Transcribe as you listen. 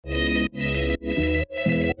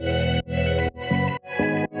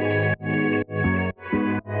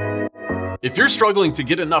If you're struggling to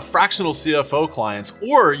get enough fractional CFO clients,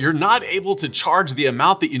 or you're not able to charge the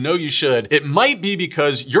amount that you know you should, it might be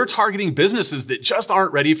because you're targeting businesses that just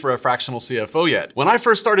aren't ready for a fractional CFO yet. When I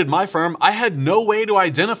first started my firm, I had no way to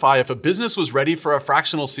identify if a business was ready for a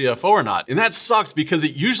fractional CFO or not. And that sucked because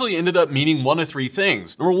it usually ended up meaning one of three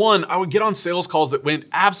things. Number one, I would get on sales calls that went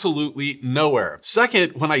absolutely nowhere.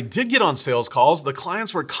 Second, when I did get on sales calls, the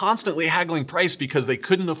clients were constantly haggling price because they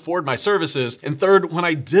couldn't afford my services. And third, when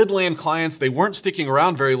I did land clients, they weren't sticking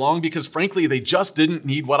around very long because frankly, they just didn't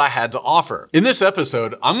need what I had to offer. In this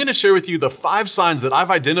episode, I'm going to share with you the 5 signs that I've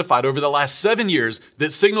identified over the last 7 years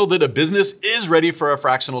that signal that a business is ready for a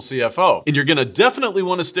fractional CFO. And you're going to definitely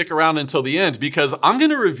want to stick around until the end because I'm going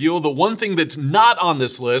to reveal the one thing that's not on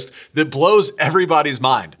this list that blows everybody's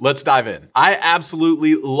mind. Let's dive in. I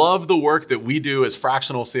absolutely love the work that we do as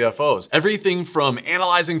fractional CFOs. Everything from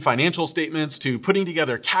analyzing financial statements to putting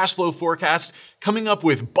together cash flow forecasts, coming up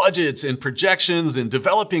with budgets and projections and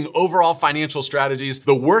developing overall financial strategies.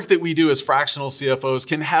 The work that we do as fractional CFOs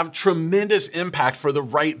can have tremendous impact for the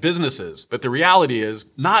right businesses. But the reality is,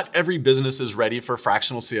 not every business is ready for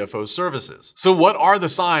fractional CFO services. So what are the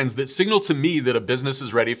signs that signal to me that a business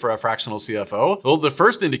is ready for a fractional CFO? Well, the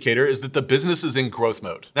first indicator is that the business is in growth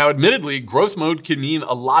mode. Now, admittedly, growth mode can mean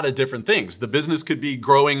a lot of different things. The business could be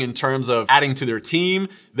growing in terms of adding to their team.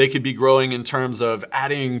 They could be growing in terms of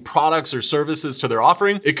adding products or services to their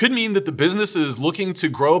offering. It could mean that the business is looking to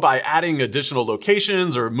grow by adding additional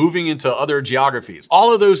locations or moving into other geographies.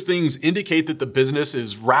 All of those things indicate that the business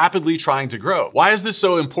is rapidly trying to grow. Why is this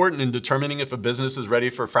so important in determining if a business is ready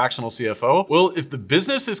for fractional CFO? Well, if the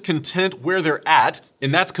business is content where they're at,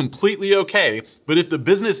 and that's completely okay, but if the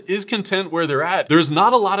business is content where they're at, there's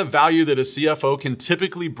not a lot of value that a CFO can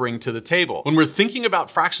typically bring to the table. When we're thinking about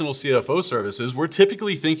fractional CFO services, we're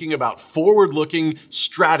typically thinking about forward-looking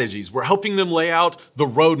strategies. We're helping them lay out the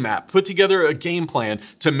roadmap, put together a game plan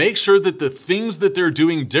to make sure that the things that they're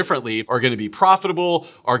doing differently are going to be profitable,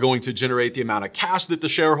 are going to generate the amount of cash that the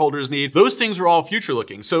shareholders need. Those things are all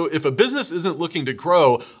future-looking. So if a business isn't looking to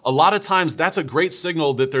grow, a lot of times that's a great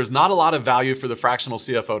signal that there's not a lot of value for the fractional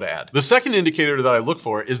CFO to add. The second indicator that I look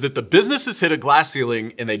for is that the business has hit a glass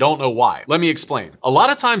ceiling and they don't know why. Let me explain. A lot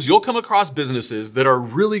of times you'll come across businesses that are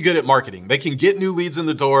really good at marketing. They can get new leads in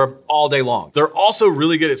the door all day long. They're also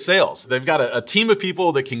really good at sales. They've got a team of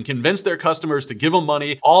people that can convince their customers to give them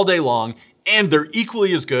money all day long. And they're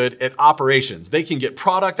equally as good at operations. They can get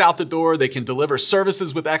product out the door. They can deliver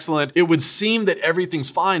services with excellence. It would seem that everything's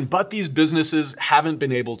fine, but these businesses haven't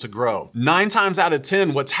been able to grow. 9 times out of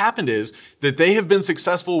 10, what's happened is that they have been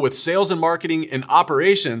successful with sales and marketing and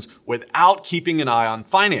operations without keeping an eye on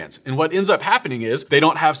finance. And what ends up happening is they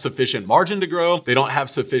don't have sufficient margin to grow. They don't have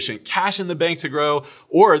sufficient cash in the bank to grow,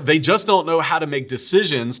 or they just don't know how to make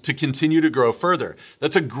decisions to continue to grow further.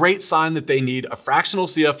 That's a great sign that they need a fractional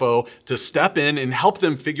CFO to step in and help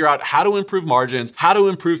them figure out how to improve margins, how to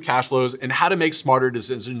improve cash flows, and how to make smarter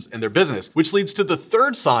decisions in their business. Which leads to the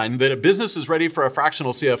third sign that a business is ready for a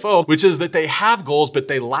fractional CFO, which is that they have goals, but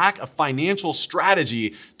they lack a financial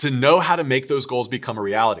strategy to know how to make those goals become a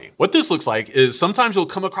reality. What this looks like is sometimes you'll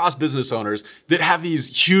come across business owners that have these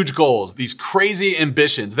huge goals, these crazy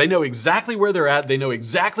ambitions. They know exactly where they're at. They know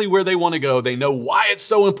exactly where they want to go. They know why it's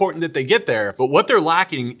so important that they get there. But what they're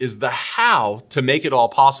lacking is the how to make it all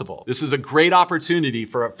possible. This is a great opportunity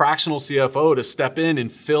for a fractional CFO to step in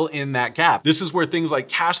and fill in that gap. This is where things like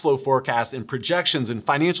cash flow forecasts and projections and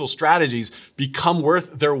financial strategies become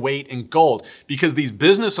worth their weight in gold, because these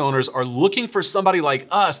business owners are looking for somebody like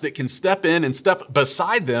us that can step in and step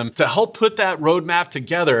beside them to help put that roadmap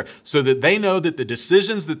together so that they know that the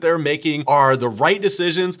decisions that they're making are the right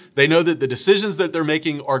decisions. They know that the decisions that they're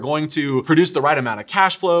making are going to produce the right amount of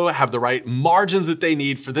cash flow, have the right margins that they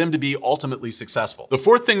need for them to be ultimately successful. The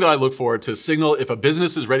fourth thing that I look for to signal if a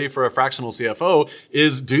business is ready for a fractional CFO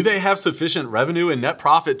is, do they have sufficient revenue and net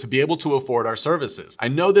profit to be able to afford our services? I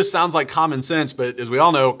know this sounds like common sense, but as we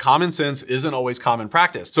all know, common sense isn't always common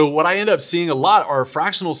practice. So what I end up seeing a lot are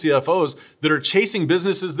fractional CFOs that are chasing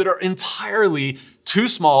businesses that are entirely too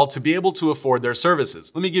small to be able to afford their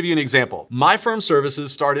services. Let me give you an example. My firm's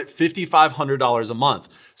services start at $5,500 a month.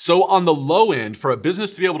 So on the low end, for a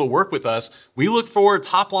business to be able to work with us, we look for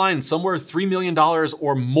top line somewhere $3 million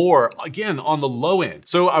or more, again, on the low end.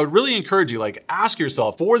 So I would really encourage you, ask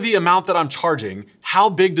yourself, for the amount that I'm charging, how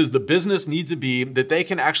big does the business need to be that they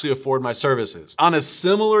can actually afford my services? On a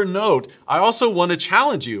similar note, I also want to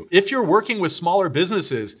challenge you. If you're working with smaller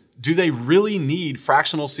businesses, do they really need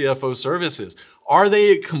fractional CFO services? Are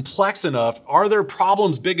they complex enough? Are their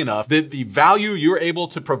problems big enough that the value you're able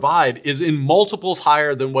to provide is in multiples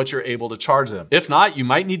higher than what you're able to charge them? If not, you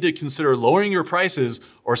might need to consider lowering your prices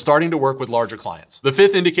or starting to work with larger clients. The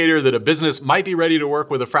fifth indicator that a business might be ready to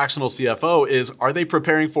work with a fractional CFO is, are they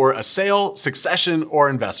preparing for a sale, succession, or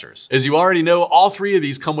investors? As you already know, all three of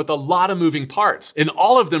these come with a lot of moving parts, and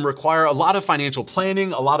all of them require a lot of financial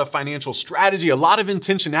planning, a lot of financial strategy, a lot of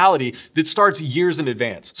intentionality that starts years in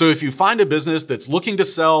advance. So if you find a business that's looking to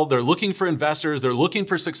sell, they're looking for investors, they're looking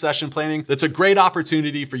for succession planning, that's a great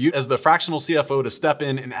opportunity for you as the fractional CFO to step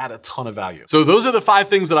in and add a ton of value. So those are the 5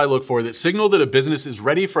 things that I look for that signal that a business is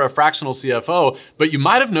ready for a fractional CFO, but you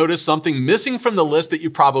might have noticed something missing from the list that you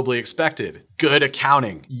probably expected. Good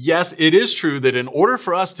accounting. Yes, it is true that in order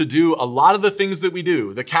for us to do a lot of the things that we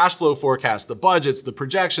do, the cash flow forecast, the budgets, the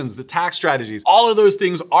projections, the tax strategies, all of those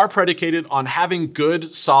things are predicated on having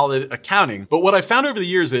good, solid accounting. But what I found over the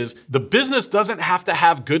years is the business doesn't have to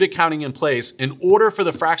have good accounting in place in order for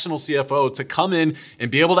the fractional CFO to come in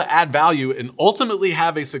and be able to add value and ultimately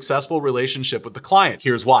have a successful relationship with the client.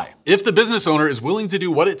 Here's why. If the business owner is willing to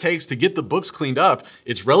do what it takes to get the books cleaned up,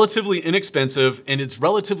 it's relatively inexpensive and it's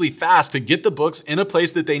relatively fast to get the books in a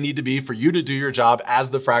place that they need to be for you to do your job as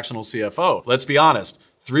the fractional CFO. Let's be honest.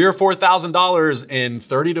 $3,000 or $4,000 in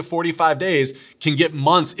 30 to 45 days can get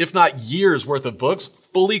months, if not years worth of books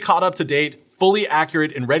fully caught up to date, fully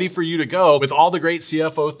accurate, and ready for you to go with all the great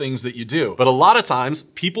CFO things that you do. But a lot of times,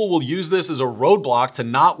 people will use this as a roadblock to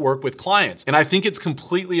not work with clients. And I think it's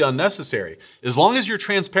completely unnecessary. As long as you're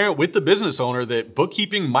transparent with the business owner that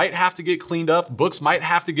bookkeeping might have to get cleaned up, books might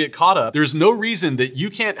have to get caught up, there's no reason that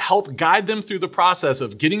you can't help guide them through the process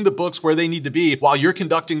of getting the books where they need to be while you're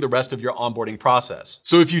conducting the rest of your onboarding process.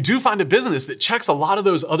 So if you do find a business that checks a lot of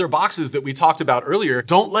those other boxes that we talked about earlier,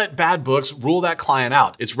 don't let bad books rule that client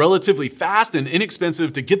out. It's relatively fast and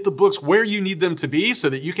inexpensive to get the books where you need them to be so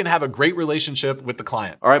that you can have a great relationship with the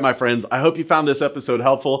client. All right, my friends, I hope you found this episode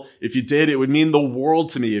helpful. If you did, it would mean the world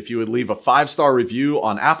to me if you would leave a 5-star review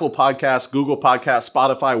on Apple Podcasts, Google Podcasts,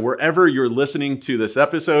 Spotify, wherever you're listening to this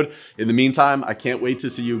episode. In the meantime, I can't wait to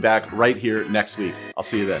see you back right here next week. I'll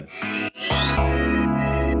see you then.